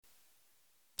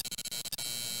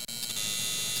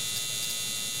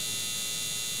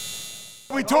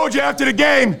We told you after the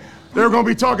game they were going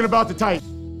to be talking about the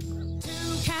Titans.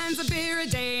 2 cans of beer a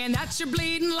day, and that's your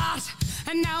bleeding lot.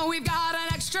 And now we've got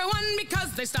an extra one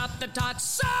because they stopped the tots.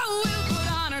 So we'll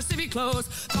put on our civvy clothes,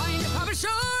 find a pub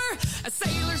ashore. A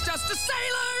sailor's just a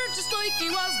sailor, just like he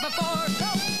was before.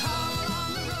 Power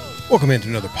on the road. Welcome into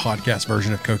another podcast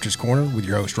version of Coach's Corner with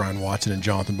your host Ryan Watson and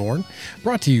Jonathan Bourne.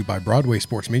 Brought to you by Broadway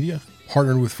Sports Media,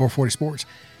 partnered with 440 Sports.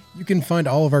 You can find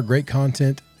all of our great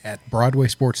content at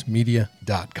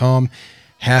BroadwaySportsMedia.com.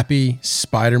 Happy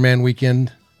Spider-Man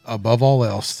weekend above all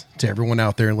else to everyone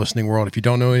out there in the listening world. If you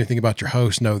don't know anything about your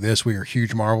host, know this. We are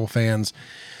huge Marvel fans,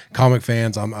 comic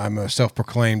fans. I'm a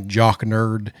self-proclaimed jock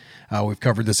nerd. We've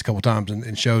covered this a couple times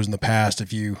in shows in the past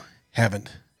if you haven't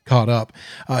caught up.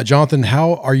 Jonathan,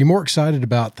 how are you more excited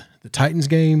about the Titans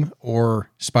game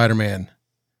or Spider-Man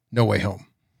No Way Home?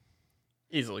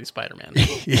 Easily Spider-Man.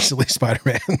 Easily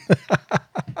Spider-Man.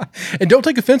 And don't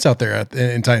take offense out there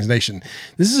in Titans Nation.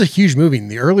 This is a huge movie. In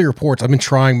the early reports, I've been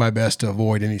trying my best to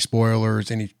avoid any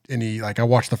spoilers, any like I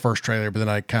watched the first trailer, but then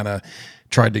I kind of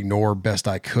tried to ignore best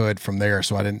I could from there.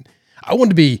 So I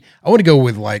want to go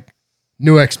with like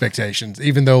no expectations,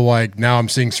 even though like now I'm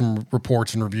seeing some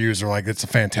reports and reviews are like, it's a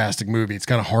fantastic movie. It's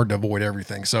kind of hard to avoid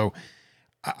everything. So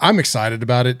I'm excited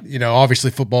about it. You know,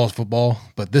 obviously football is football,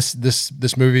 but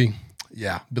this movie,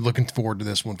 yeah, been looking forward to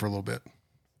this one for a little bit.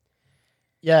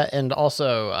 Yeah, and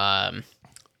also,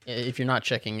 if you're not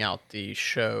checking out the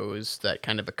shows that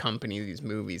kind of accompany these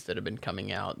movies that have been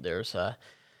coming out, there's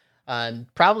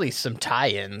probably some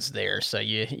tie-ins there. So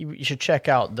you should check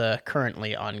out the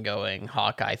currently ongoing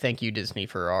Hawkeye. Thank you, Disney,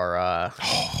 for our...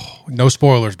 No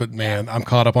spoilers, but man, I'm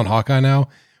caught up on Hawkeye now.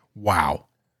 Wow.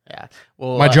 Yeah.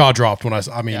 Well, my jaw dropped when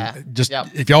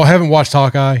if y'all haven't watched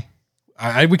Hawkeye,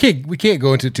 we can't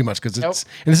go into it too much because it's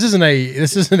and this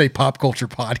isn't a pop culture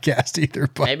podcast either.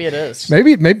 But maybe it is.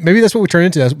 Maybe that's what we turn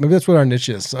into. Maybe that's what our niche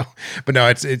is. So, but no,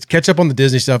 it's catch up on the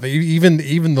Disney stuff.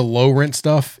 Even the low rent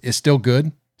stuff is still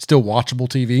good, still watchable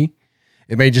TV.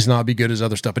 It may just not be good as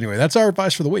other stuff. Anyway, that's our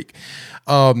advice for the week.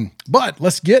 But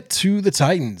let's get to the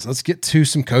Titans. Let's get to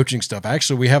some coaching stuff.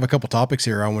 Actually, we have a couple topics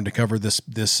here I wanted to cover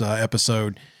this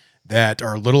episode that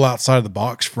are a little outside of the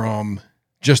box from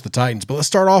just the Titans. But let's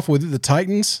start off with the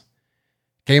Titans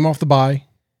came off the bye,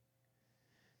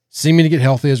 seeming to get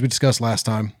healthy as we discussed last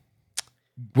time,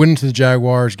 went into the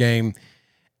Jaguars game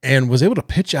and was able to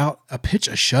pitch a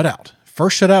shutout.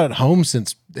 First shutout at home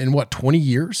since in 20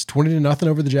 years, 20-0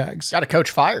 over the Jags. Got a coach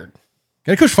fired.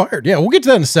 Yeah, we'll get to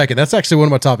that in a second. That's actually one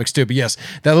of my topics too. But yes,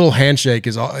 that little handshake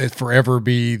is forever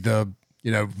be the,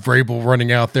 Vrabel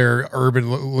running out there, Urban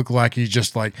look like he's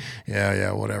just like,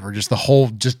 yeah, whatever. Just the whole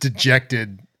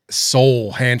dejected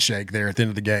soul handshake there at the end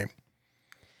of the game.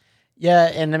 Yeah,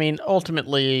 and I mean,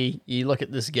 ultimately, you look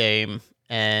at this game,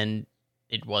 and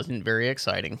it wasn't very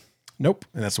exciting. Nope,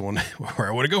 and that's the one where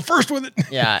I want to go first with it.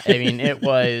 Yeah, I mean, it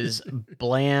was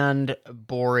bland,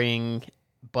 boring,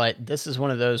 but this is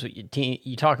one of those,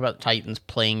 you talk about the Titans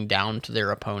playing down to their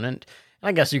opponent.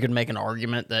 I guess you could make an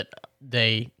argument that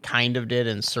they kind of did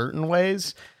in certain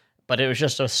ways, but it was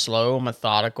just a slow,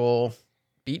 methodical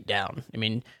beatdown. I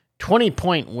mean,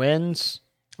 20-point wins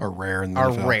are rare in the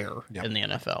NFL. Yep. In the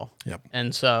NFL. Yep.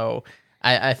 And so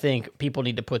I think people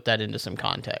need to put that into some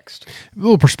context. A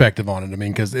little perspective on it. I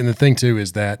mean, and the thing too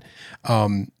is that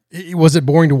was it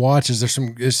boring to watch?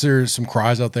 Is there some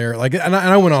cries out there? Like, and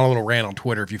I went on a little rant on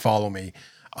Twitter if you follow me.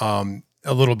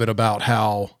 A little bit about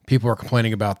how people are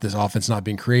complaining about this offense not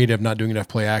being creative, not doing enough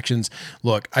play actions.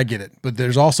 Look, I get it, but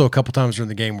there's also a couple times during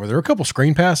the game where there are a couple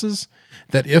screen passes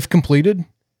that, if completed,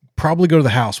 probably go to the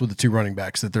house with the two running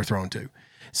backs that they're thrown to.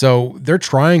 So they're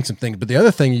trying some things, but the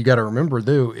other thing you got to remember,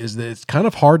 though, is that it's kind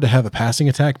of hard to have a passing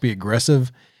attack be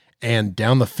aggressive and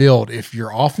down the field if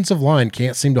your offensive line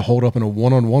can't seem to hold up in a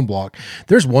one-on-one block.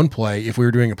 There's one play, if we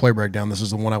were doing a play breakdown, this is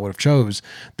the one I would have chose,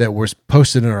 that was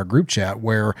posted in our group chat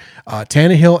where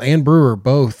Tannehill and Brewer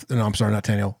both, no, I'm sorry, not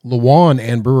Tannehill, Lewan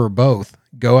and Brewer both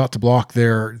go out to block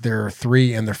their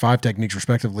 3 and their 5 techniques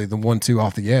respectively, the 1-2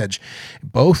 off the edge.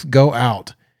 Both go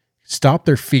out, stop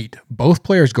their feet. Both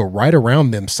players go right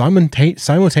around them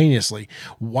simultaneously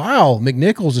while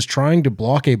McNichols is trying to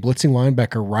block a blitzing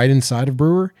linebacker right inside of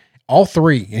Brewer. All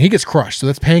three, and he gets crushed. So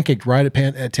that's pancaked right at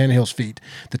Tannehill's feet.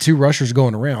 The two rushers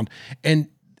going around, and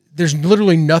there's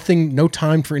literally nothing, no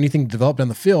time for anything to develop down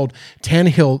the field.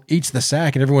 Tannehill eats the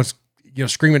sack, and everyone's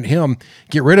screaming at him,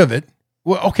 "Get rid of it."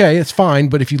 Well, okay, it's fine,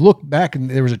 but if you look back and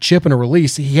there was a chip and a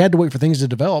release, he had to wait for things to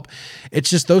develop. It's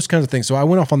just those kinds of things. So I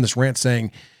went off on this rant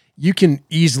saying you can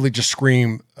easily just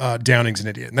scream Downing's an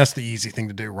idiot, and that's the easy thing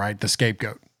to do, right? The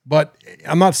scapegoat. But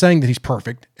I'm not saying that he's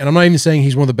perfect, and I'm not even saying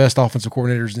he's one of the best offensive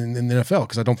coordinators in the NFL,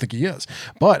 because I don't think he is.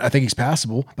 But I think he's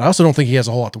passable. But I also don't think he has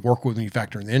a whole lot to work with when you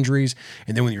factor in the injuries.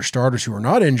 And then when your starters who are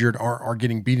not injured are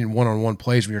getting beaten in one-on-one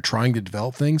plays when you're trying to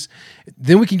develop things,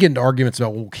 then we can get into arguments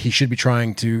about, well, he should be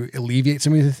trying to alleviate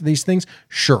some of these things.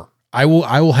 Sure. I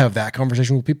will have that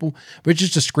conversation with people, but it's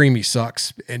just to scream he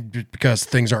sucks, and because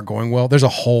things aren't going well. There's a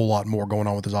whole lot more going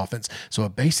on with his offense. So a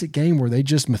basic game where they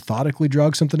just methodically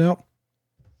drug something out,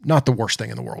 not the worst thing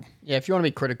in the world. Yeah, if you want to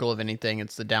be critical of anything,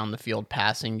 it's the down the field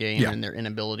passing game and their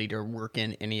inability to work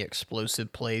in any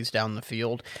explosive plays down the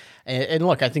field. And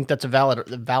look, I think that's a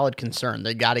valid concern.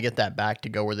 They got to get that back to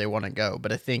go where they want to go.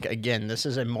 But I think, again, this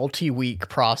is a multi-week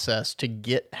process to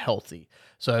get healthy.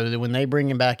 So when they bring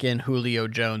him back in, Julio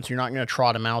Jones, you're not going to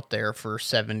trot him out there for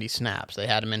 70 snaps. They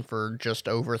had him in for just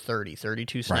over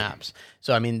 32 snaps. Right.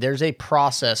 So, I mean, there's a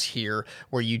process here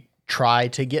where you try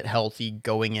to get healthy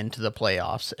going into the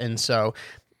playoffs. And so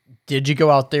did you go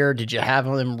out there? Did you have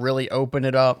them really open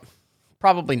it up?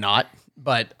 Probably not.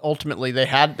 But ultimately, they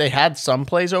had some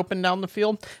plays open down the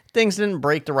field. Things didn't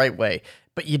break the right way.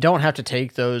 But you don't have to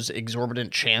take those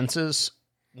exorbitant chances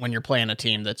when you're playing a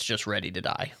team that's just ready to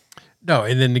die. No,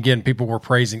 and then again, people were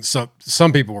praising.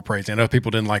 Some people were praising. I know people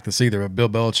didn't like this either. But Bill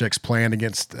Belichick's plan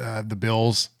against the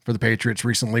Bills for the Patriots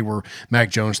recently, where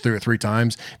Mac Jones threw it 3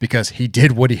 times because he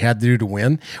did what he had to do to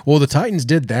win. Well, the Titans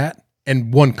did that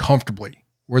and won comfortably,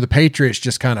 where the Patriots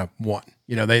just kind of won.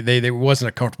 You know, they wasn't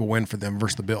a comfortable win for them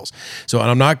versus the Bills. So, and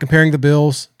I'm not comparing the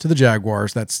Bills to the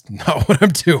Jaguars. That's not what I'm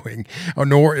doing.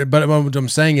 But what I'm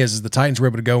saying is the Titans were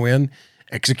able to go in,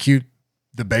 execute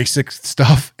the basic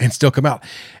stuff, and still come out.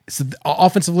 So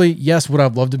offensively, yes, would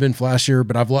I've loved to have been flashier,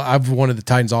 but I've wanted the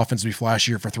Titans offense to be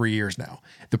flashier for 3 years now.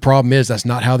 The problem is that's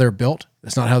not how they're built.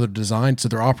 That's not how they're designed. So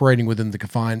they're operating within the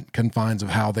confines of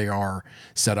how they are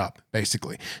set up,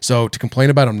 basically. So to complain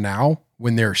about them now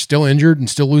when they're still injured and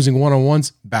still losing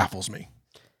one-on-ones baffles me.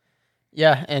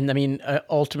 Yeah, and I mean,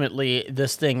 ultimately,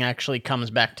 this thing actually comes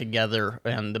back together,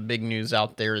 and the big news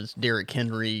out there is Derrick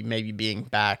Henry maybe being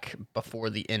back before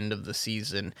the end of the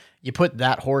season. You put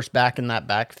that horse back in that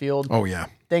backfield, oh yeah,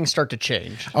 things start to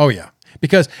change. Oh yeah,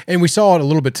 because, and we saw it a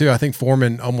little bit too. I think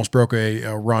Foreman almost broke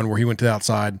a run where he went to the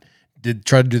outside,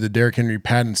 tried to do the Derrick Henry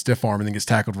pad and stiff arm, and then gets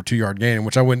tackled for 2-yard gain,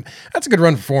 which that's a good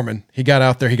run for Foreman. He got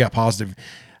out there, he got positive.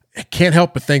 I can't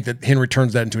help but think that Henry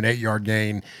turns that into an 8-yard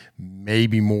gain,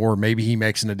 maybe more. Maybe he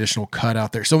makes an additional cut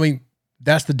out there. So, I mean,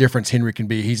 that's the difference Henry can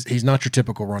be. He's not your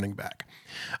typical running back.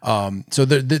 So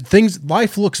the things,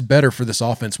 life looks better for this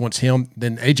offense once him.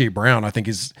 Then A.J. Brown, I think,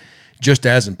 is just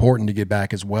as important to get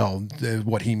back as well,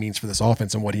 what he means for this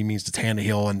offense and what he means to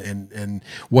Tannehill and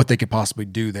what they could possibly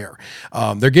do there.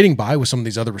 They're getting by with some of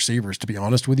these other receivers, to be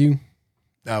honest with you.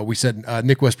 We said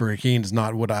Nick Westbrook-Ikeen is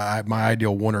not what my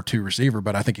ideal 1 or 2 receiver,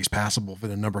 but I think he's passable for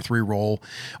the number 3 role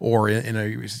or in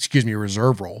a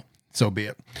reserve role. So be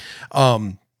it.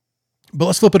 But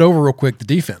let's flip it over real quick. The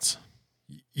defense.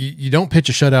 You don't pitch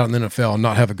a shutout in the NFL and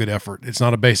not have a good effort. It's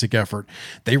not a basic effort.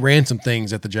 They ran some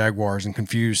things at the Jaguars and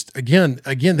confused. Again.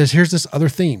 Here's this other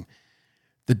theme.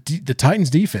 The Titans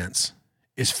defense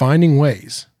is finding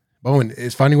ways. Bowen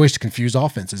is finding ways to confuse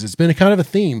offenses. It's been a kind of a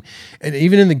theme, and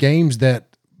even in the games that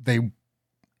they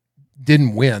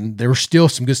didn't win, there was still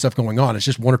some good stuff going on. It's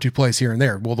just 1 or 2 plays here and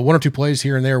there. Well, the 1 or 2 plays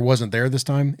here and there wasn't there this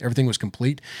time. Everything was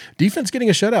complete. Defense getting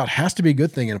a shutout has to be a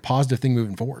good thing and a positive thing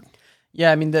moving forward.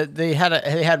 Yeah, I mean, they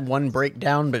had one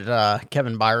breakdown, but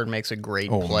Kevin Byard makes a great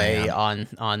play on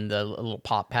the little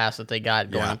pop pass that they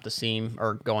got going up the seam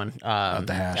or going at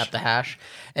the hash.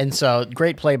 And so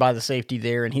great play by the safety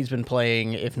there, and he's been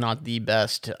playing, if not the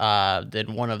best,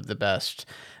 then one of the best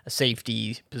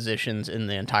safety positions in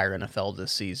the entire NFL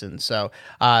this season. So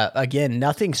again,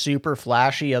 nothing super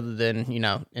flashy other than,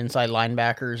 inside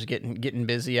linebackers getting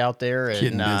busy out there,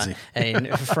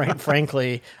 and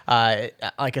frankly,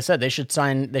 like I said, they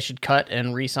should cut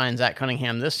and re-sign Zach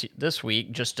Cunningham this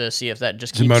week just to see if that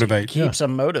just keeps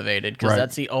them motivated, because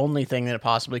that's the only thing that it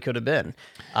possibly could have been.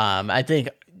 I think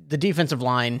the defensive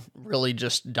line really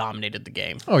just dominated the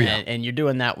game. Oh, yeah. And you're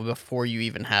doing that before you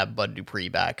even have Bud Dupree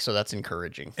back, so that's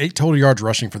encouraging. 8 total yards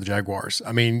rushing for the Jaguars.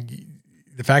 I mean,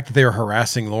 the fact that they were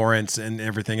harassing Lawrence and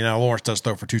everything, and now Lawrence does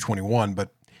throw for 221, but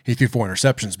he threw 4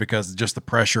 interceptions because of just the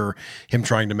pressure, him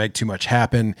trying to make too much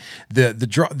happen. The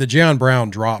Jayon Brown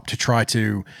drop to try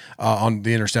to on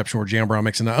the interception where Jayon Brown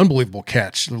makes an unbelievable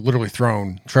catch, literally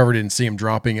thrown. Trevor didn't see him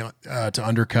dropping to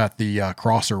undercut the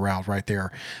crosser route right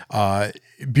there.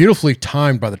 Beautifully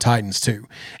timed by the Titans too,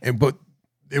 but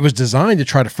it was designed to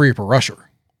try to free up a rusher.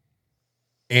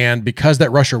 And because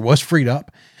that rusher was freed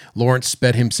up, Lawrence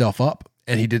sped himself up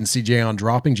and he didn't see Jayon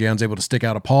dropping. Jayon's able to stick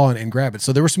out a paw and grab it.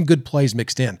 So there were some good plays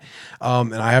mixed in.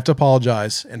 And I have to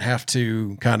apologize and have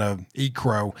to kind of eat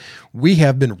crow. We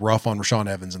have been rough on Rashaan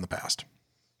Evans in the past.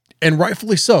 And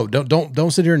rightfully so.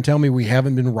 Don't sit here and tell me we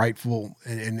haven't been rightful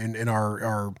in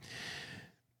our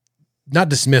not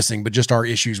dismissing, but just our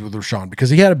issues with Rashaan, because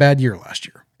he had a bad year last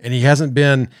year and he hasn't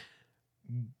been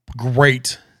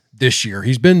great this year.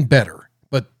 He's been better,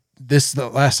 but this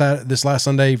last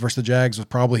Sunday versus the Jags was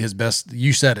probably his best.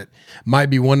 You said it, might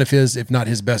be one of his, if not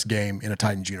his best game in a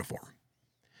Titans uniform.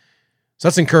 So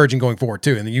that's encouraging going forward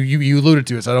too. And you alluded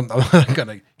to it, so I'm not going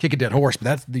to kick a dead horse,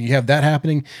 but you have that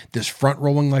happening, this front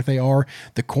rolling like they are,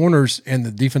 the corners and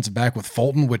the defensive back with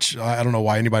Fulton, which I don't know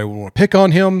why anybody would want to pick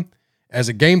on him as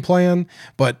a game plan,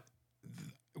 but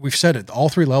we've said it. All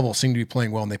three levels seem to be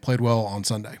playing well, and they played well on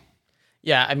Sunday.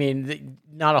 Yeah, I mean,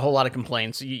 not a whole lot of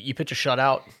complaints. You pitch a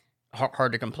shutout,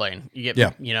 hard to complain. You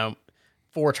get,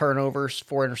 4 turnovers,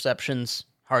 4 interceptions,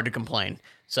 hard to complain.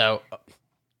 So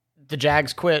the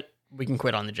Jags quit. We can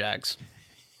quit on the Jags.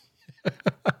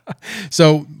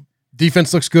 So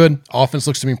defense looks good. Offense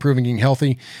looks to be improving, getting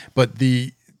healthy. But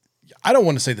I don't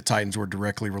want to say the Titans were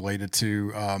directly related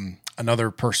to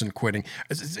another person quitting.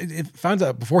 It finds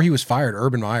out before he was fired,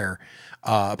 Urban Meyer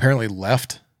apparently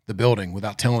left the building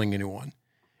without telling anyone.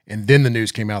 And then the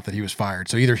news came out that he was fired.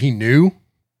 So either he knew,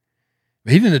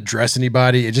 but he didn't address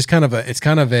anybody. It's kind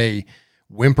of a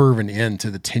whimper of an end to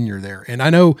the tenure there. And I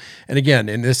know, and again,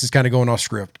 and this is kind of going off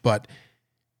script, but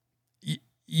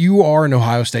you are an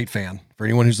Ohio State fan. For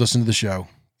anyone who's listened to the show,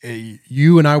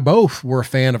 you and I both were a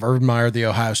fan of Urban Meyer, the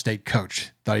Ohio State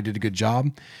coach. Thought he did a good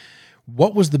job.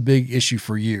 What was the big issue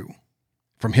for you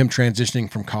from him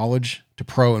transitioning from college to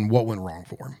pro, and what went wrong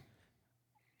for him?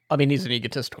 I mean, he's an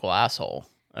egotistical asshole.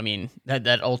 I mean,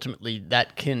 that ultimately,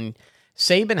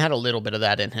 Saban had a little bit of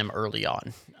that in him early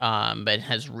on, but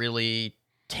has really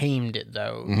tamed it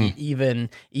though, even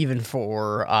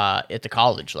for at the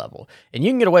college level. And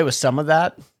you can get away with some of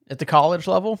that at the college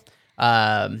level.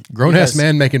 Grown-ass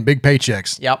man making big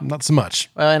paychecks. Yep. Not so much.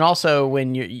 And also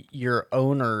when your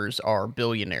owners are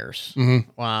billionaires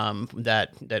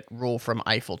that rule from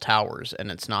Eiffel Towers,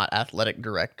 and it's not athletic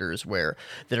directors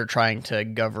that are trying to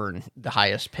govern the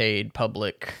highest paid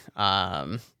public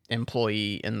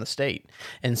employee in the state.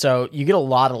 And so you get a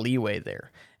lot of leeway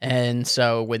there. And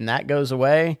so when that goes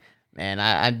away,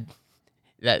 man,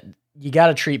 that you got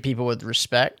to treat people with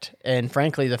respect. And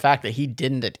frankly, the fact that he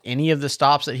didn't at any of the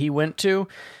stops that he went to,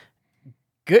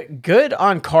 good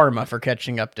on karma for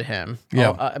catching up to him.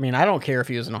 Yeah. I mean, I don't care if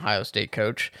he was an Ohio State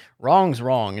coach. Wrong's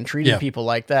wrong. And treating people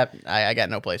like that, I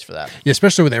got no place for that. Yeah,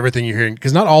 especially with everything you're hearing,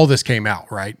 because not all this came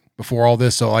out, right, before all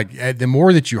this. So, like, the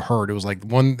more that you heard, it was like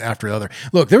one after the other.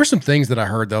 Look, there were some things that I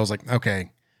heard that I was like, okay,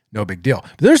 no big deal.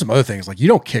 But there's some other things, like you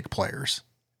don't kick players.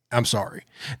 I'm sorry.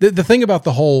 The thing about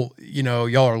the whole,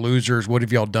 y'all are losers. What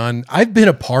have y'all done? I've been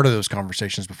a part of those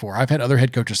conversations before. I've had other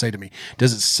head coaches say to me,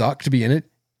 does it suck to be in it?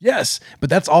 Yes, but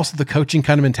that's also the coaching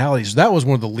kind of mentality. So that was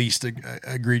one of the least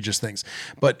egregious things.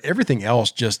 But everything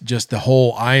else, just the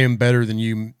whole I am better than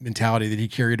you mentality that he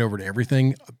carried over to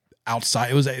everything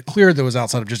outside. It was clear that it was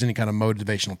outside of just any kind of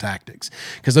motivational tactics,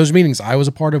 because those meetings I was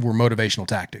a part of were motivational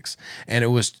tactics, and it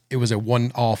was a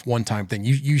one-time thing.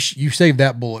 You save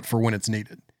that bullet for when it's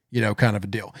needed. Kind of a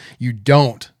deal. You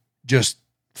don't just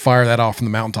fire that off from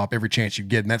the mountaintop every chance you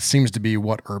get. And that seems to be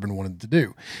what Urban wanted to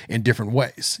do in different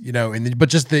ways, but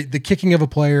just the kicking of a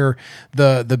player,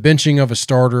 the benching of a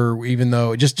starter, even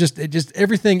though just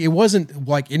everything, it wasn't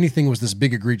like anything was this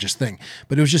big egregious thing,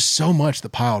 but it was just so much that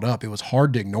piled up. It was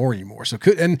hard to ignore anymore. So,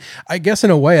 and I guess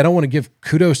in a way, I don't want to give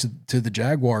kudos to the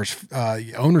Jaguars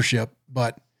ownership,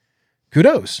 but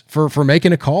kudos for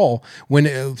making a call when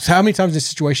how many times in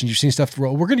situations you've seen stuff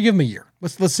roll. We're going to give him a year.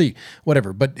 Let's see,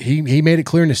 whatever. But he made it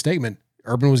clear in his statement.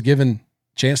 Urban was given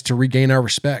chance to regain our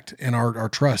respect and our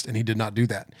trust, and he did not do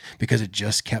that because it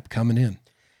just kept coming in.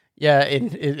 Yeah,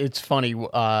 it's funny.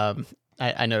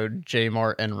 I know J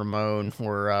Mart and Ramon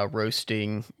were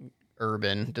roasting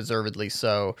Urban, deservedly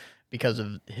so, because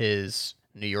of his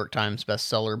New York Times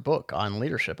bestseller book on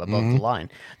leadership, Above the Line.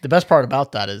 The best part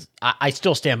about that is I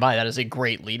still stand by that as a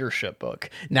great leadership book.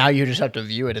 Now you just have to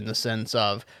view it in the sense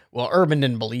of, well, Urban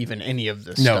didn't believe in any of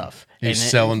this stuff. He's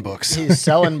selling books. He's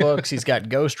selling books. He's got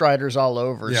ghostwriters all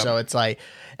over. Yep. So it's like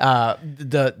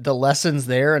the lessons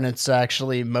there, and it's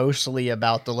actually mostly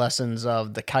about the lessons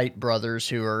of the Kite brothers,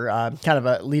 who are kind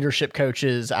of leadership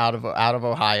coaches out of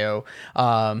Ohio.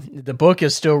 The book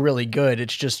is still really good.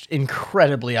 It's just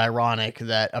incredibly ironic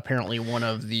that apparently one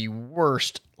of the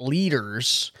worst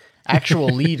leaders actual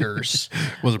leaders,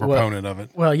 was a proponent of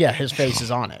it. Well, yeah, his face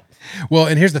is on it. Well,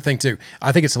 and here's the thing too.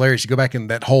 I think it's hilarious. You go back in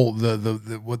that whole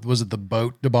what was it, the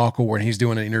boat debacle, where he's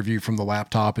doing an interview from the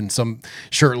laptop, and some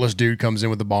shirtless dude comes in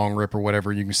with the bong rip or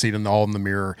whatever. And you can see it all in the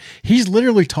mirror. He's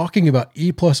literally talking about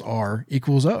E plus R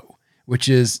equals O, which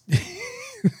is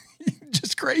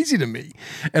just crazy to me.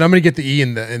 And I'm going to get the E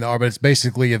in the R, but it's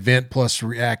basically event plus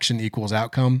reaction equals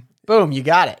outcome. Boom, you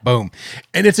got it. Boom.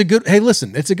 And it's a good, hey,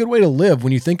 listen, it's a good way to live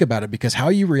when you think about it, because how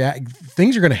you react,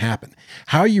 things are going to happen.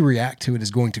 How you react to it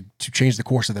is going to change the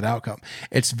course of that outcome.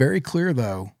 It's very clear,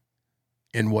 though,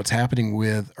 in what's happening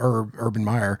with Urban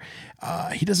Meyer.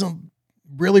 He doesn't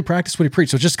really practice what he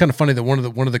preached. So it's just kind of funny that one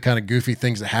of the kind of goofy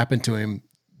things that happened to him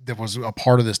that was a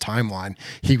part of this timeline,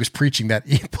 he was preaching that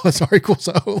E plus R equals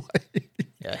O.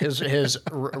 Yeah, his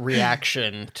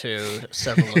reaction to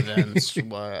several events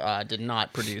did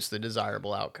not produce the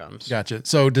desirable outcomes. Gotcha.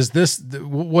 So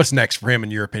what's next for him in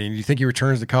your opinion? Do you think he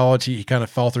returns to college? He kind of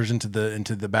falters into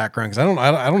the background, because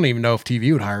I don't even know if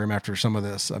TV would hire him after some of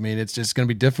this. I mean, it's just going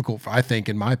to be difficult, I think,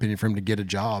 in my opinion, for him to get a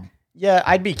job. Yeah,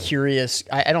 I'd be curious.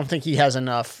 I don't think he has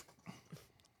enough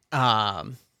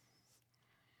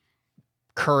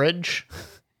courage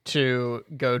to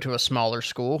go to a smaller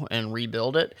school and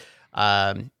rebuild it.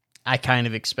 I kind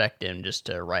of expect him just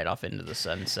to ride off into the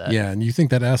sunset. Yeah, and you think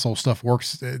that asshole stuff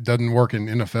works? It doesn't work in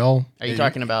NFL? Are you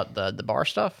talking about the bar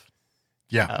stuff?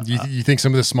 Yeah. You think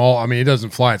some of the small, I mean, it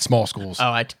doesn't fly at small schools.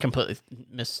 Oh, I completely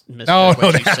missed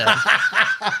what you said.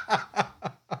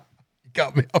 You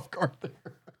got me off guard there.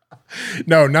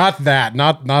 No, not that.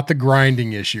 Not the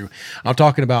grinding issue. I'm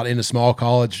talking about in a small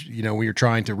college, when you're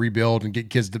trying to rebuild and get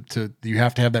kids to you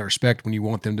have to have that respect when you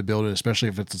want them to build it, especially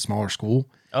if it's a smaller school.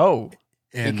 Oh,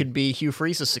 he could be Hugh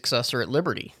Freeze's successor at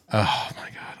Liberty. Oh my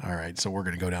God. All right. So we're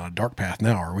going to go down a dark path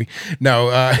now, are we? No,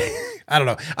 I don't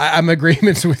know. I'm in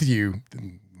agreements with you.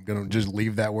 I'm going to just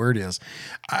leave that where it is.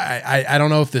 I don't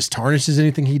know if this tarnishes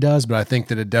anything he does, but I think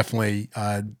that it definitely,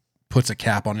 puts a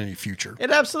cap on any future.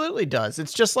 It absolutely does.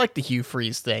 It's just like the Hugh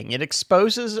Freeze thing. It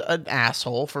exposes an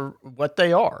asshole for what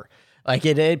they are. Like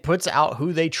it puts out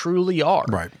who they truly are.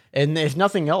 Right. And if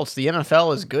nothing else, the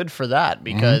NFL is good for that,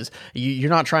 because you're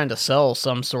not trying to sell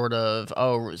some sort of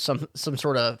some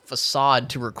sort of facade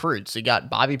to recruits. You got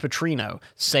Bobby Petrino,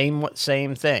 same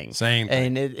thing.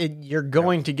 And you're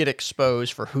going to get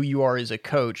exposed for who you are as a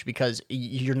coach, because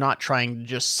you're not trying to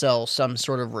just sell some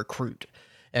sort of recruit.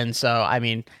 And so, I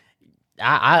mean,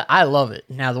 I love it.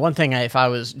 Now, the one thing, if I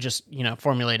was just,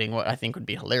 formulating what I think would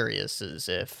be hilarious, is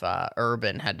if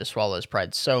Urban had to swallow his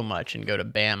pride so much and go to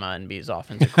Bama and be his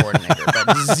offensive coordinator. But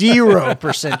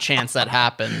 0% chance that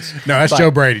happens. No, that's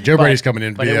Joe Brady. Joe Brady's coming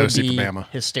in to be the OC OC for Bama.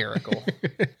 Hysterical.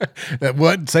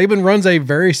 Saban runs a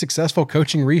very successful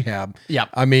coaching rehab. Yep.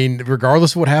 I mean,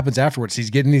 regardless of what happens afterwards, he's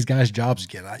getting these guys jobs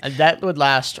again. And that would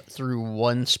last through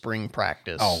one spring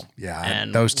practice. Oh, yeah.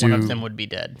 And those two, one of them would be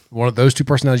dead. One of those two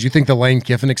personalities. You think the Lane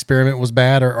Kiffin experiment was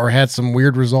bad or had some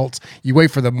weird results? You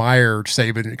wait for the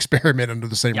Meyer-Saban experiment under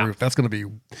the same roof. That's going to be,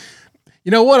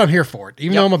 you know what? I'm here for it.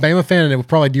 Even though I'm a Bama fan and it would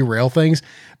probably derail things,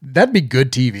 that'd be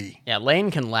good TV. Yeah, Lane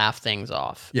can laugh things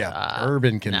off. Yeah,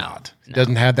 Urban cannot. He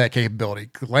doesn't have that capability.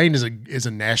 Lane is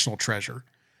a national treasure.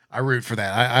 I root for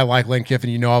that. I like Lane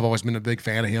Kiffin. I've always been a big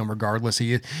fan of him. Regardless,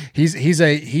 he's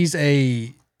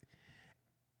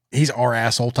our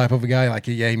asshole type of a guy. Like,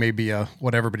 yeah, he may be a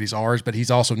whatever, but he's ours. But he's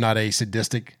also not a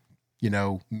sadistic,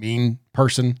 mean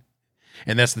person.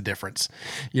 And that's the difference,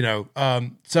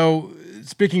 So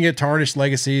speaking of tarnished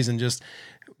legacies and just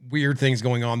weird things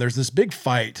going on, there's this big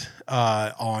fight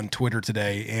on Twitter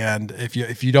today. And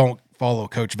if you don't follow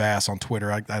Coach Vass on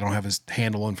Twitter, I don't have his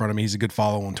handle in front of me. He's a good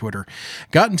follow on Twitter.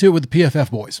 Got into it with the PFF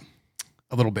boys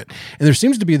a little bit. And there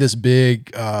seems to be this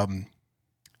big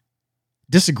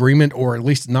disagreement, or at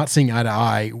least not seeing eye to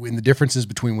eye in the differences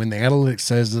between when the analytics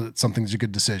says that something's a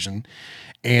good decision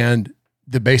and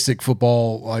the basic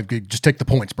football, like, just take the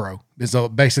points, bro, is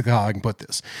basically how I can put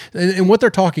this. And what they're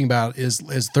talking about is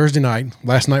Thursday night,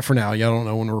 last night for now. Yeah, I don't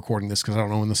know when we're recording this because I don't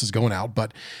know when this is going out,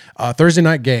 but Thursday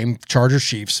night game, Chargers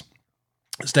Chiefs.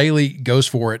 Staley goes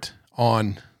for it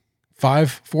on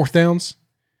 5 fourth downs,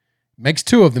 makes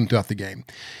 2 of them throughout the game.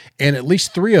 And at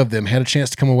least 3 of them had a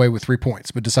chance to come away with 3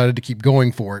 points, but decided to keep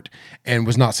going for it and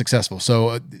was not successful.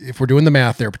 So if we're doing the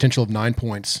math there, potential of 9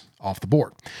 points off the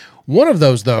board. One of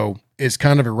those, though, is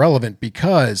kind of irrelevant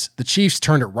because the Chiefs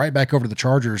turned it right back over to the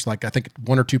Chargers, like I think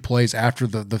 1 or 2 plays after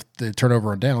the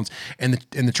turnover on downs, and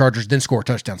the Chargers then score a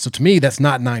touchdown. So to me, that's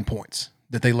not 9 points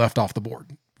that they left off the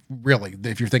board really,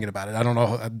 if you're thinking about it. I don't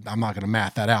know. I'm not going to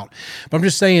math that out. But I'm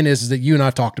just saying is that you and I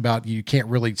have talked about you can't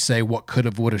really say what could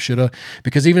have, would have, should have,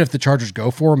 because even if the Chargers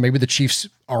go for them, maybe the Chiefs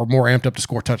are more amped up to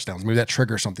score touchdowns. Maybe that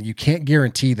triggers something. You can't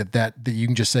guarantee that you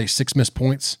can just say 6 missed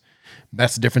points.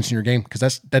 That's the difference in your game,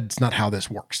 because that's not how this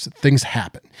works. Things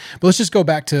happen. But let's just go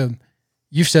back to,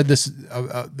 you've said this,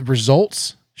 the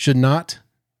results should not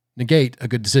negate a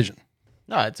good decision.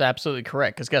 No, it's absolutely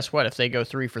correct. Because guess what? If they go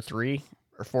 3 for 3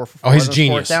 or 4 for 4 he's a those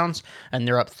genius. fourth downs, and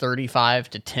they're up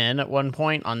 35-10 at one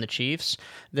point on the Chiefs,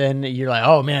 then you're like,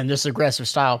 oh man, this aggressive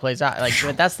style plays out. Like,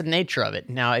 but that's the nature of it.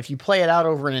 Now, if you play it out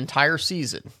over an entire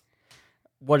season,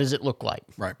 what does it look like?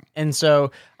 Right. And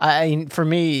so, I mean, for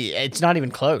me, it's not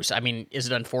even close. I mean, is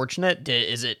it unfortunate?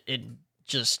 Is it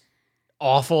just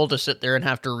awful to sit there and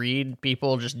have to read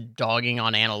people just dogging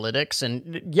on analytics?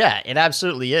 And yeah, it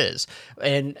absolutely is.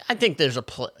 And I think there's a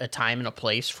time and a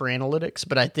place for analytics,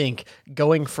 but I think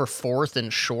going for 4th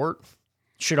and short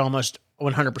should almost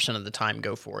 100% of the time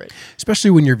go for it. Especially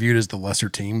when you're viewed as the lesser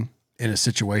team in a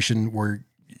situation where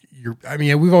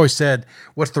we've always said,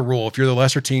 what's the rule? If you're the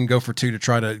lesser team, go for 2 to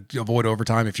try to avoid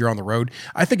overtime if you're on the road.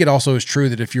 I think it also is true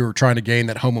that if you're trying to gain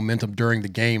that home momentum during the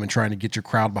game and trying to get your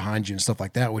crowd behind you and stuff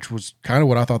like that, which was kind of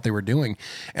what I thought they were doing.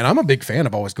 And I'm a big fan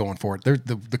of always going for it.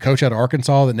 The coach out of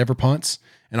Arkansas that never punts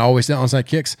and always onside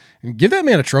kicks, and give that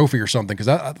man a trophy or something,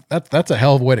 because that's a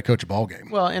hell of a way to coach a ball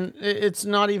game. Well, and it's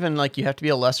not even like you have to be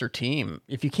a lesser team.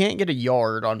 If you can't get a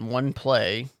yard on one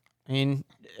play, I mean,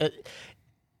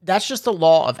 that's just the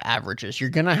law of averages. You're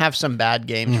going to have some bad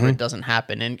games where it doesn't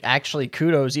happen. And actually,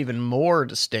 kudos even more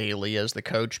to Staley as the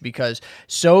coach, because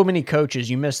so many coaches,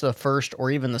 you miss the first or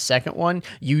even the second one,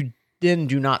 you then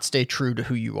do not stay true to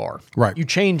who you are. Right. You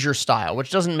change your style,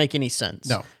 which doesn't make any sense.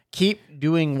 No. Keep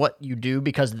doing what you do,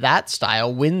 because that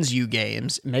style wins you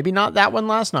games. Maybe not that one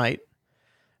last night,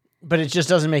 but it just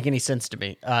doesn't make any sense to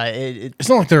me. It's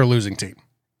not like they're a losing team.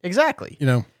 Exactly. You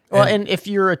know? Well, and if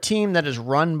you're a team that is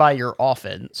run by your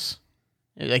offense,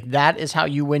 like that is how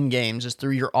you win games, is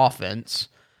through your offense.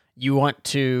 You want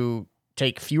to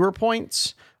take fewer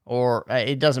points, or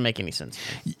it doesn't make any sense.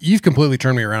 You've completely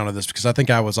turned me around to this, because I think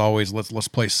I was always let's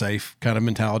play safe kind of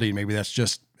mentality. Maybe that's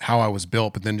just how I was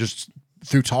built, but then just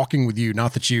through talking with you,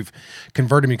 not that you've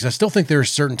converted me, because I still think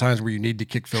there's certain times where you need to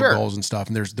kick field goals and stuff,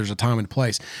 and there's a time and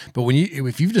place. But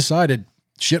if you've decided,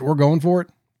 shit, we're going for it,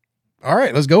 all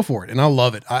right, let's go for it. And I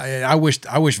love it. I wish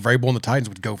Vrabel and the Titans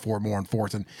would go for it more on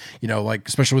 4th. And, like,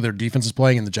 especially with their defenses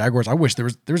playing and the Jaguars, I wish there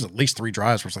was at least 3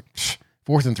 drives where it's like,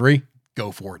 4th and 3,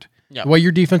 go for it. Yep. The way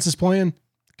your defense is playing,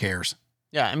 who cares?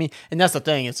 Yeah, I mean, and that's the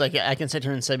thing. It's like, I can sit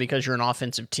here and say, because you're an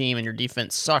offensive team and your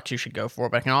defense sucks, you should go for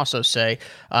it. But I can also say,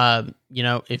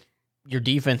 if your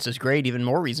defense is great, even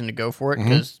more reason to go for it,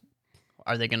 because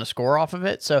are they going to score off of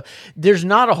it? So there's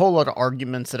not a whole lot of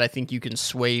arguments that I think you can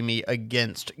sway me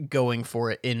against going for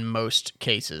it in most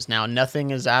cases. Now, nothing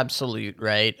is absolute,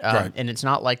 right? Right. And it's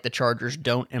not like the Chargers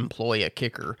don't employ a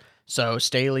kicker. So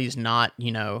Staley's not,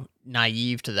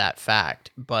 naive to that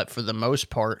fact. But for the most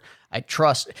part, I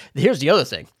trust. Here's the other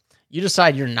thing. You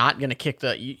decide you're not going to kick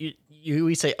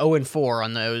we say 0-4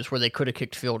 on those where they could have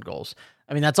kicked field goals.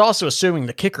 I mean, that's also assuming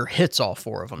the kicker hits all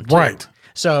 4 of them, too. Right.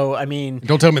 So, I mean...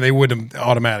 Don't tell me they wouldn't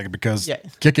automatic, because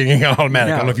kicking ain't automatic.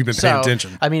 No. I don't know if you've been paying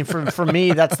attention. I mean, for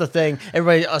me, that's the thing.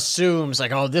 Everybody assumes,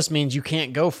 like, oh, this means you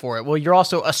can't go for it. Well, you're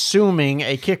also assuming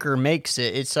a kicker makes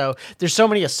it. So there's so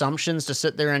many assumptions to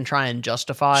sit there and try and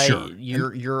justify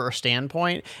your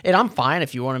standpoint. And I'm fine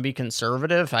if you want to be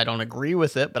conservative. I don't agree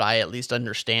with it, but I at least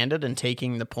understand it and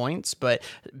taking the points. But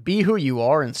be who you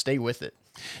are and stay with it.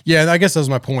 Yeah, I guess that was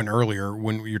my point earlier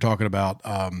when you're talking about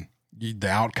the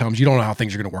outcomes. You don't know how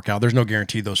things are going to work out. There's no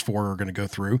guarantee those 4 are going to go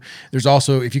through. There's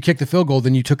also, if you kick the field goal,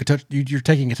 then you took a touch. You're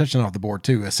taking a touchdown off the board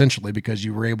too, essentially, because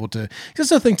you were able to. That's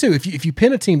the thing too. If you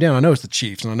pin a team down, I know it's the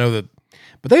Chiefs, and I know that,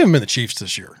 but they haven't been the Chiefs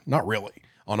this year. Not really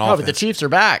on offense. No, but the Chiefs are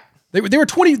back. They were down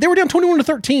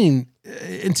 21-13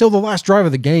 until the last drive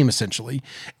of the game, essentially.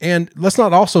 And let's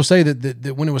not also say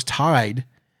that when it was tied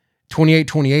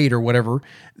 28-28 or whatever,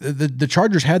 the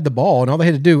Chargers had the ball, and all they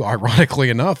had to do, ironically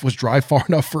enough, was drive far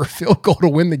enough for a field goal to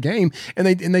win the game, and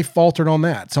they faltered on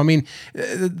that. So I mean,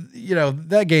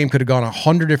 that game could have gone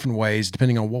 100 different ways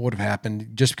depending on what would have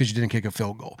happened, just because you didn't kick a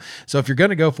field goal. So if you're going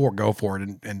to go for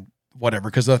it, and whatever.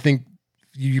 Because I think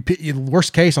you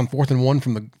worst case on 4th and 1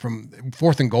 from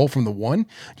 4th and goal from the 1,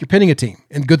 you're pinning a team,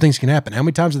 and good things can happen. How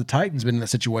many times have the Titans been in that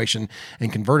situation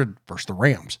and converted versus the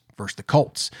Rams, versus the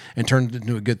Colts, and turned it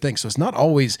into a good thing? So it's not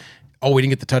always, we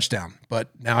didn't get the touchdown, but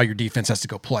now your defense has to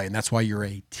go play, and that's why you're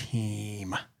a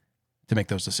team to make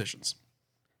those decisions.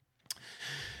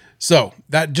 So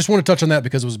that just want to touch on that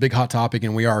because it was a big hot topic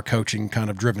and we are a coaching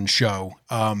kind of driven show.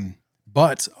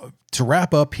 But to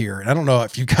wrap up here, and I don't know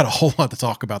if you've got a whole lot to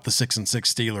talk about the 6-6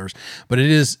 Steelers, but it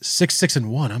is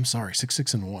 6-6-1. I'm sorry,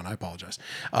 6-6-1. I apologize,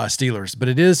 Steelers. But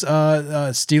it is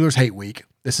Steelers hate week.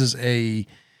 This is I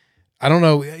don't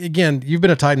know. Again, you've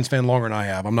been a Titans fan longer than I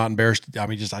have. I'm not embarrassed. I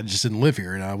mean, I just didn't live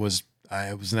here, and I was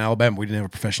in Alabama. We didn't have a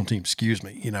professional team. Excuse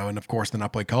me, and of course, then I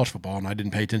played college football, and I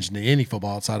didn't pay attention to any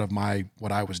football outside of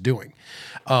what I was doing.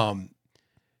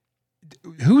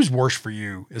 Who's worse for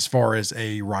you as far as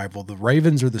a rival, the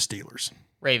Ravens or the Steelers?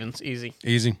 Ravens, easy.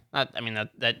 Easy.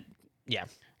 Yeah.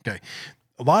 Okay.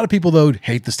 A lot of people though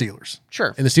hate the Steelers.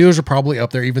 Sure. And the Steelers are probably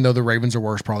up there, even though the Ravens are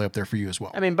worse, probably up there for you as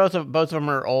well. I mean, both of them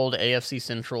are old AFC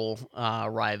Central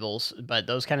rivals, but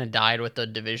those kind of died with the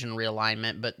division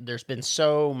realignment. But there's been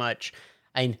so much.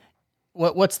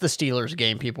 What's the Steelers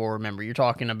game people remember? You're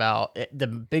talking about the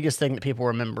biggest thing that people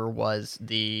remember was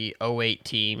the 08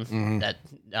 team that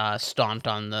stomped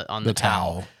on the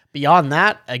towel. Beyond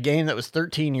that, a game that was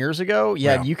 13 years ago,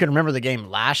 you can remember the game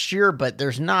last year, but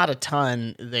there's not a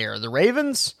ton there. The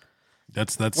Ravens,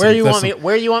 that's where you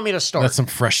want me to start? That's some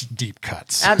fresh deep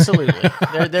cuts. Absolutely.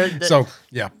 So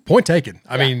yeah, point taken.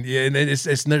 I mean,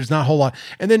 it's there's not a whole lot.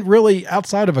 And then really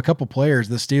outside of a couple players,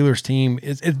 the Steelers team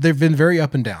they've been very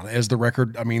up and down as the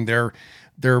record. I mean, they're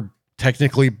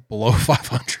technically below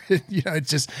 500. It's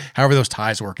just however those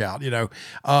ties work out.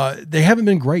 They haven't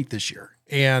been great this year.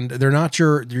 And they're not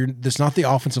that's not the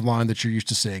offensive line that you're used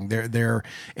to seeing.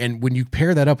 And when you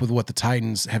pair that up with what the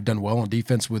Titans have done well on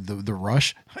defense with the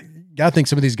rush, I think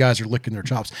some of these guys are licking their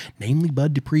chops, namely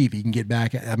Bud Dupree, if he can get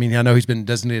back. I mean, I know he's been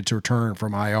designated to return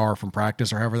from IR, from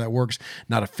practice, or however that works.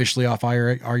 Not officially off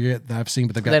IR yet that I've seen,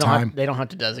 but they've got time. They don't have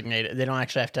to designate it. They don't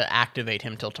actually have to activate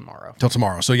him till tomorrow.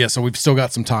 So we've still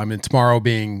got some time, and tomorrow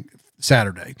being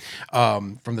Saturday,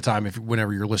 from the time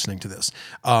whenever you're listening to this.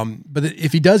 But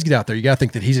if he does get out there, you got to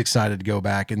think that he's excited to go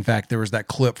back. In fact, there was that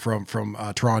clip from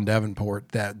Teron Davenport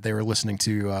that they were listening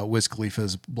to Wiz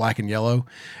Khalifa's Black and Yellow,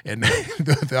 and I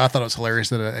thought it was hilarious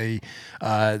that a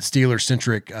Steelers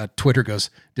centric Twitter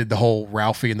did the whole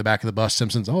Ralphie in the back of the bus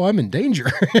Simpsons. Oh, I'm in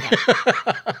danger.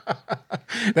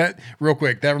 That real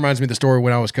quick. That reminds me of the story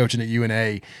when I was coaching at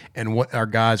UNA, and one of our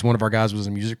guys was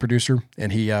a music producer,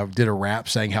 and he did a rap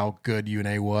saying how good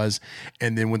UNA was.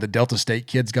 And then when the Delta State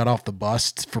kids got off the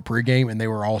bus for pregame and they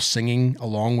were all singing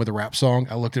along with a rap song,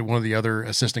 I looked at one of the other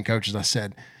assistant coaches and I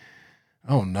said,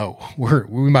 "Oh no,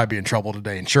 we might be in trouble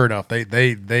today." And sure enough, they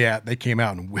came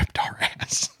out and whipped our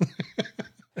ass.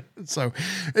 So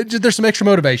there's some extra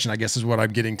motivation, I guess, is what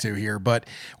I'm getting to here. But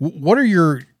what are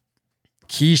your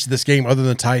keys to this game other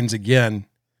than the Titans, again,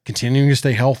 continuing to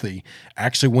stay healthy,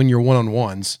 actually win your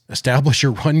one-on-ones, establish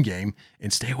your run game,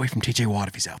 and stay away from TJ Watt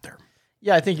if he's out there?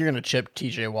 Yeah, I think you're going to chip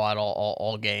TJ Watt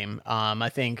all game. I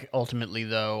think ultimately,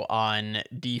 though, on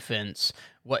defense,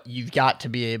 what you've got to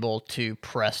be able to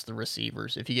press the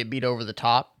receivers. If you get beat over the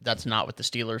top, that's not what the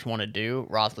Steelers want to do.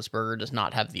 Roethlisberger does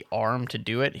not have the arm to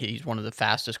do it. He's one of the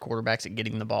fastest quarterbacks at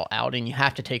getting the ball out, and you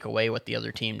have to take away what the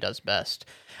other team does best.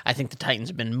 I think the Titans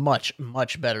have been much,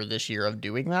 much better this year of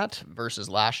doing that versus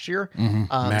last year.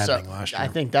 Maddening last year. I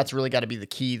think that's really got to be the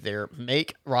key there.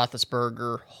 Make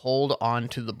Roethlisberger hold on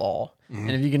to the ball.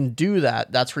 And if you can do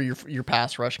that, that's where your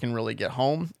pass rush can really get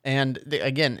home. And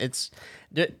again,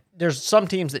 there's some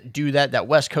teams that do that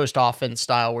West Coast offense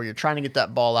style where you're trying to get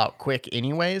that ball out quick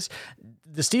anyways.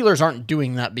 The Steelers aren't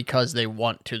doing that because they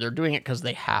want to. They're doing it because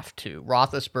they have to.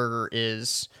 Roethlisberger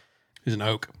he's an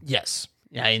oak. Yes.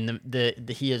 Yeah, and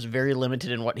he is very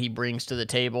limited in what he brings to the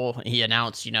table. He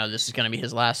announced, this is going to be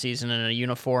his last season in a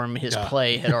uniform. His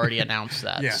play had already announced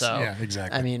that. Yes, yeah,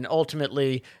 exactly. I mean,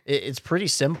 ultimately, it's pretty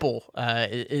simple.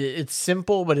 It's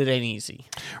simple, but it ain't easy.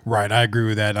 Right, I agree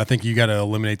with that. I think you got to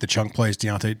eliminate the chunk plays to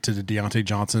Deontay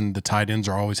Johnson. The tight ends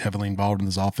are always heavily involved in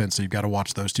this offense, so you've got to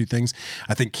watch those two things.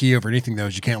 I think key over anything, though,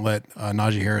 is you can't let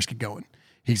Najee Harris get going.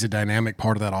 He's a dynamic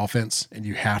part of that offense, and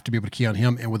you have to be able to key on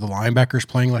him. And with the linebackers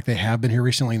playing like they have been here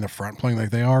recently, and the front playing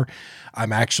like they are,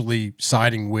 I'm actually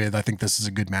siding with, I think this is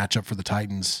a good matchup for the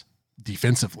Titans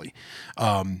defensively.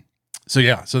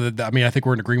 I think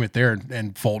we're in agreement there.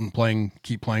 And Fulton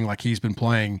keep playing like he's been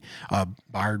playing,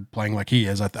 Byard playing like he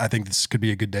is. I think this could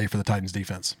be a good day for the Titans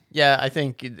defense. Yeah, I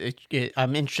think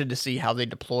I'm interested to see how they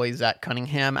deploy Zach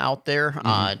Cunningham out there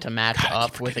to match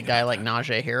up with a guy like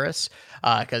Najee Harris,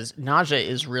 because Najee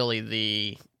is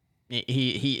really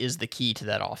he is the key to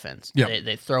that offense. Yep.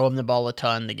 They throw him the ball a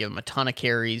ton. They give him a ton of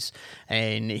carries,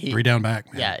 and 3 down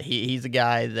back. Man. Yeah, he's a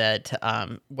guy that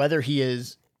whether he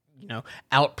is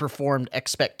outperformed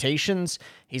expectations,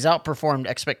 he's outperformed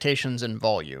expectations in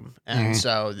volume, and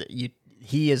so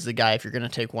he is the guy. If you're going to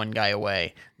take one guy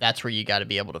away, that's where you got to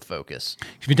be able to focus.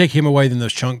 If you take him away, then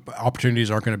those chunk opportunities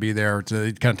aren't going to be there.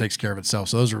 It kind of takes care of itself.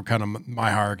 So those are kind of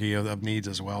my hierarchy of needs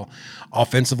as well.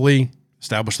 Offensively,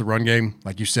 establish the run game.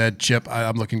 Like you said, Chip,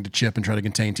 I'm looking to Chip and try to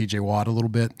contain TJ Watt a little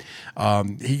bit.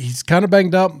 He's kind of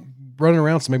banged up, running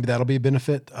around, so maybe that'll be a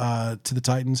benefit to the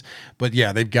Titans. But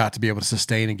yeah, they've got to be able to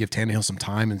sustain and give Tannehill some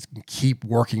time and keep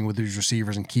working with these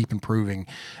receivers and keep improving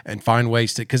and find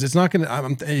ways to, because it's not going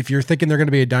to, if you're thinking they're going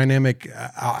to be a dynamic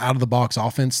out of the box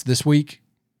offense this week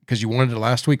because you wanted it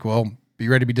last week, well, be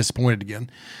ready to be disappointed again,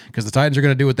 because the Titans are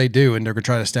going to do what they do, and they're going to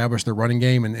try to establish their running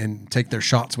game and take their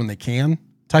shots when they can,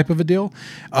 type of a deal.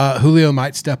 Julio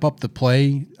might step up the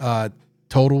play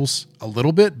totals a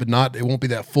little bit, but it won't be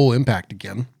that full impact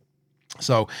again.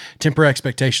 So temper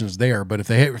expectations there, but if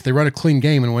they run a clean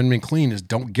game, and when I mean clean is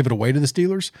don't give it away to the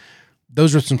Steelers,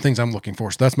 those are some things I'm looking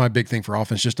for. So that's my big thing for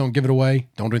offense. Just don't give it away.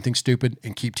 Don't do anything stupid,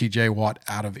 and keep TJ Watt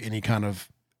out of any kind of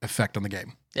effect on the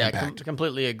game. Yeah,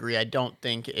 completely agree. I don't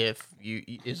think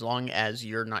as long as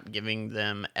you're not giving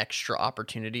them extra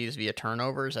opportunities via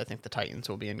turnovers, I think the Titans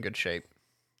will be in good shape.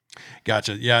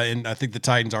 Gotcha. Yeah, and I think the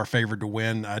Titans are favored to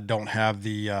win. I don't have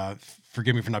the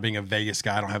forgive me for not being a Vegas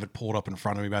guy. I don't have it pulled up in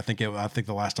front of me, but I think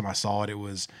the last time I saw it, it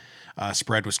was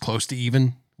spread was close to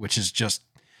even, which is just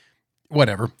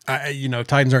whatever.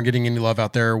 Titans aren't getting any love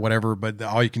out there or whatever, but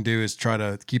all you can do is try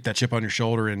to keep that chip on your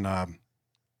shoulder and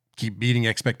keep beating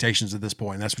expectations at this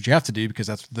point. And that's what you have to do, because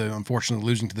that's unfortunately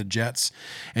losing to the Jets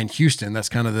and Houston. That's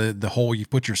kind of the hole you've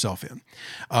put yourself in.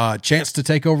 Chance to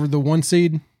take over the 1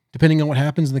 seed, depending on what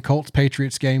happens in the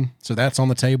Colts-Patriots game. So that's on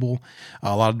the table.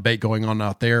 A lot of debate going on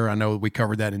out there. I know we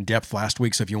covered that in depth last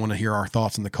week, so if you want to hear our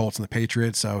thoughts on the Colts and the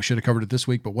Patriots, so should have covered it this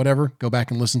week, but whatever. Go back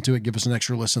and listen to it. Give us an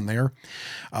extra listen there.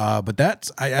 But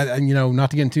that's, not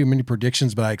to get into too many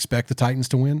predictions, but I expect the Titans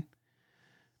to win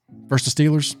versus the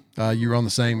Steelers. You're on the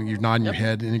same. You're nodding your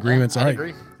head in agreements. Yeah, all right.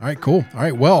 agree. All right, cool. All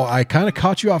right. Well, I kind of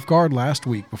caught you off guard last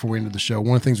week before we ended the show.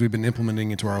 One of the things we've been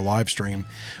implementing into our live stream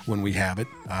when we have it,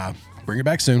 bring it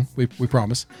back soon, we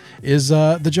promise, is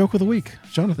the joke of the week.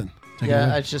 Jonathan, take it away.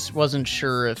 I just wasn't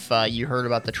sure if you heard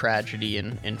about the tragedy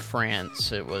in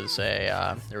France. It was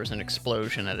there was an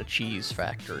explosion at a cheese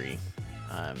factory.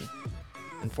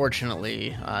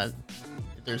 Unfortunately,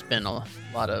 there's been a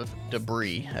lot of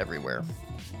debris everywhere.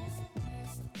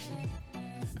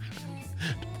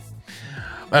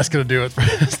 That's going to do it for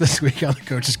us this week on the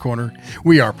Coach's Corner.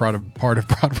 We are part of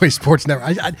Broadway Sports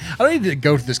Network. I don't need to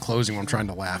go to this closing when I'm trying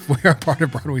to laugh. We are part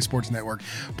of Broadway Sports Network,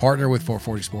 partner with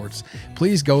 440 Sports.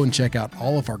 Please go and check out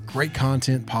all of our great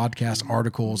content, podcasts,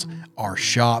 articles, our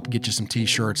shop. Get you some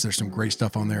t-shirts. There's some great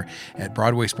stuff on there at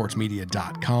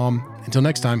BroadwaySportsMedia.com. Until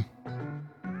next time.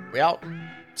 We out.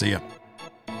 See ya.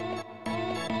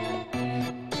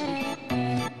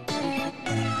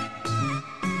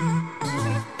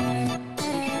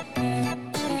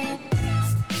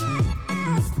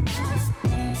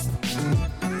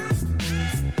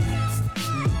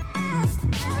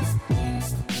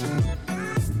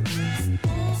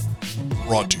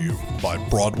 Brought to you by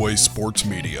Broadway Sports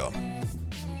Media.